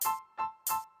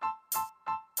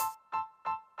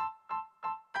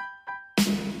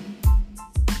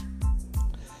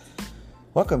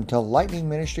Welcome to Lightning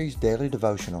Ministries Daily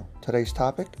Devotional. Today's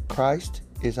topic, Christ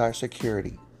is our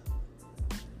security.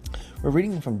 We're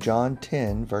reading from John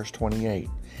 10, verse 28.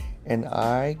 And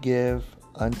I give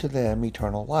unto them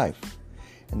eternal life,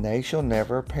 and they shall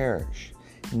never perish,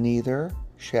 neither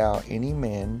shall any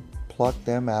man pluck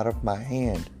them out of my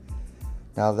hand.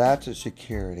 Now that's a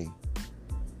security.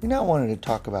 I wanted to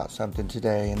talk about something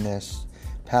today in this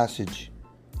passage.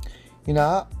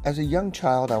 As a young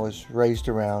child, I was raised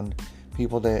around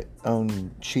people that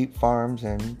own sheep farms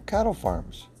and cattle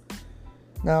farms.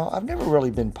 Now, I've never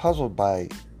really been puzzled by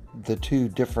the two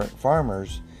different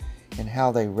farmers and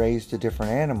how they raise the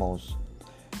different animals,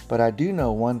 but I do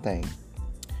know one thing.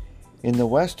 In the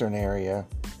western area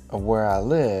of where I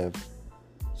live,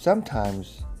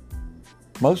 sometimes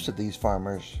most of these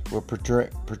farmers were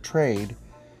portrayed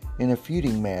in a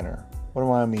feuding manner. What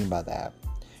do I mean by that?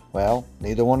 Well,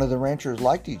 neither one of the ranchers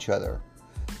liked each other.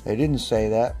 They didn't say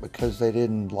that because they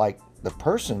didn't like the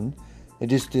person. They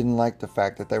just didn't like the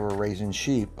fact that they were raising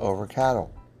sheep over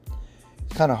cattle.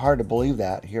 It's kind of hard to believe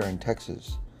that here in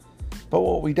Texas. But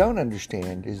what we don't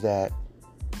understand is that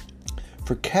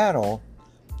for cattle,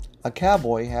 a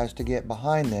cowboy has to get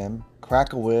behind them,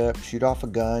 crack a whip, shoot off a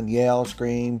gun, yell,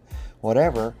 scream,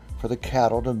 whatever, for the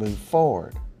cattle to move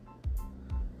forward.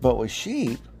 But with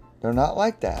sheep, they're not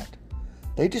like that.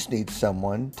 They just need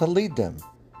someone to lead them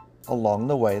along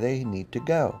the way they need to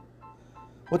go.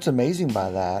 What's amazing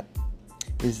by that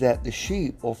is that the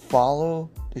sheep will follow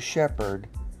the shepherd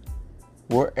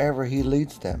wherever he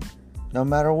leads them, no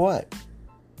matter what.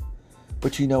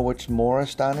 But you know what's more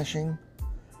astonishing?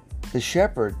 The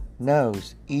shepherd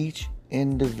knows each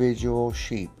individual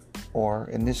sheep, or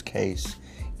in this case,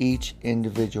 each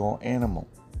individual animal.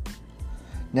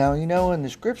 Now, in the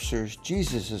scriptures,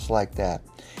 Jesus is like that,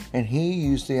 and he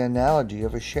used the analogy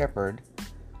of a shepherd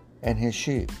and his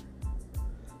sheep.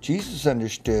 Jesus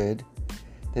understood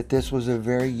that this was a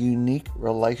very unique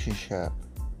relationship.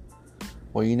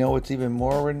 Well, what's even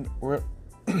more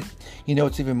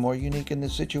unique in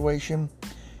this situation?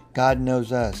 God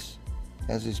knows us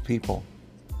as his people.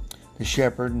 The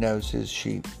shepherd knows his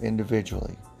sheep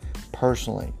individually,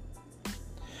 personally.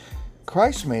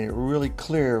 Christ made it really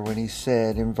clear when he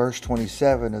said in verse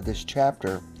 27 of this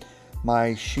chapter,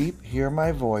 "My sheep hear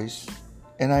my voice,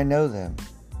 and I know them,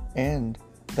 and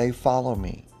they follow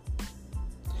me."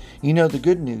 The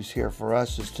good news here for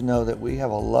us is to know that we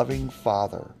have a loving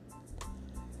Father,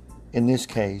 in this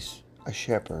case, a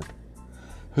shepherd,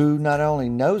 who not only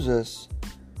knows us,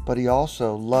 but he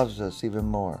also loves us even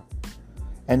more.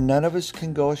 And none of us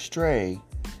can go astray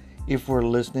if we're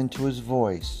listening to his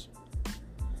voice.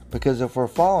 Because if we're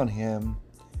following him,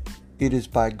 it is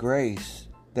by grace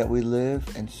that we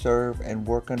live and serve and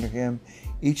work under him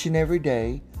each and every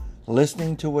day,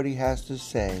 listening to what he has to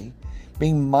say,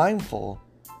 being mindful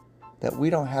that we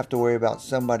don't have to worry about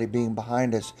somebody being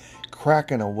behind us,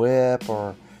 cracking a whip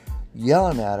or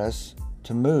yelling at us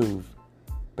to move,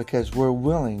 because we're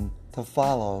willing to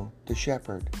follow the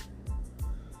shepherd.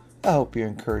 I hope you're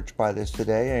encouraged by this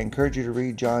today. I encourage you to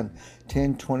read John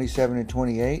 10, 27 and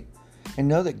 28 and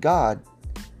know that God,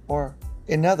 or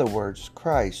in other words,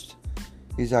 Christ,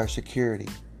 is our security.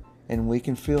 And we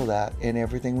can feel that in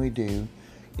everything we do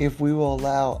if we will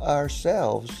allow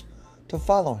ourselves to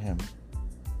follow him.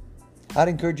 I'd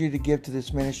encourage you to give to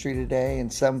this ministry today in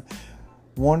some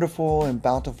wonderful and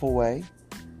bountiful way,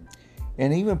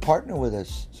 and even partner with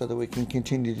us so that we can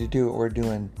continue to do what we're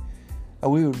doing.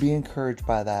 We would be encouraged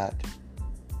by that.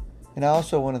 And I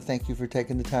also want to thank you for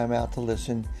taking the time out to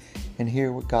listen and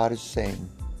hear what God is saying.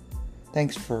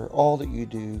 Thanks for all that you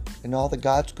do and all that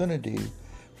God's going to do,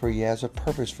 for he has a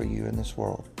purpose for you in this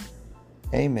world.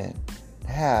 Amen.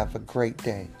 Have a great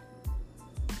day.